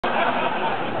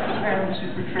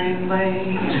super train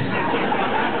lane.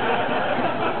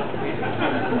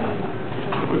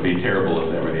 It would be terrible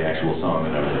if that were the actual song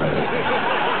that I was writing.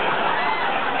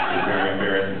 It's very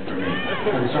embarrassing for me.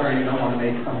 I'm sorry you don't want to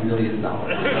make $1 million.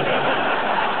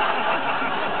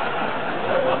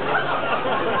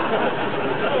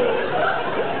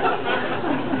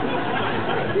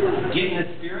 Get in the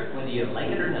spirit whether you like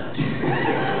it or not.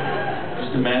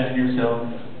 Just imagine yourself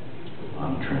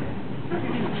on a train.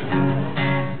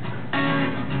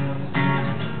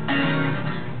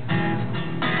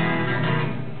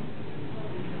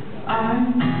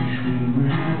 I'm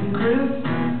dreaming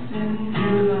Christmas in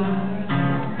July.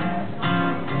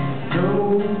 No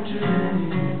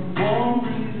journey, warm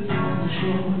breezes on the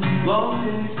shore, long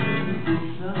days to the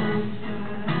summer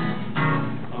sky.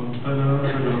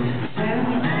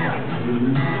 Santa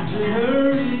to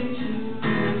hurry to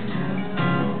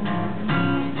town.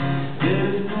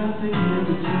 There's nothing in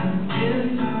between.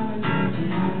 It's hard to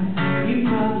find. You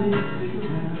probably stick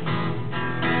around.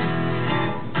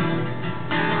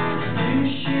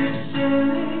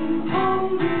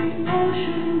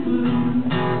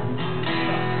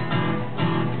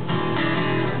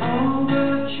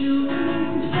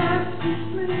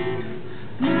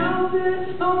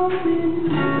 Only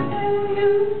me and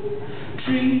you.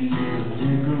 Trees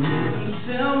decorate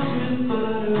themselves with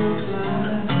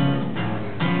butterflies.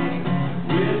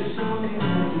 With some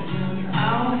time,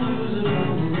 I'll lose it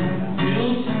all around.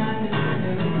 We'll find it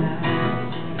every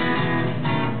night.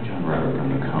 John Robert on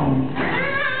the cone.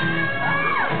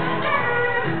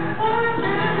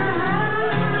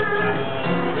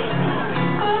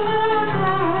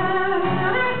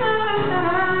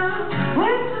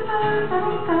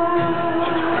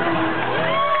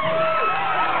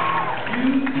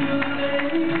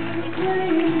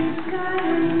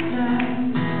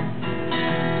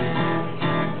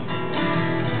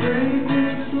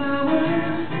 Fragrant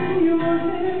flowers in your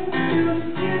hair.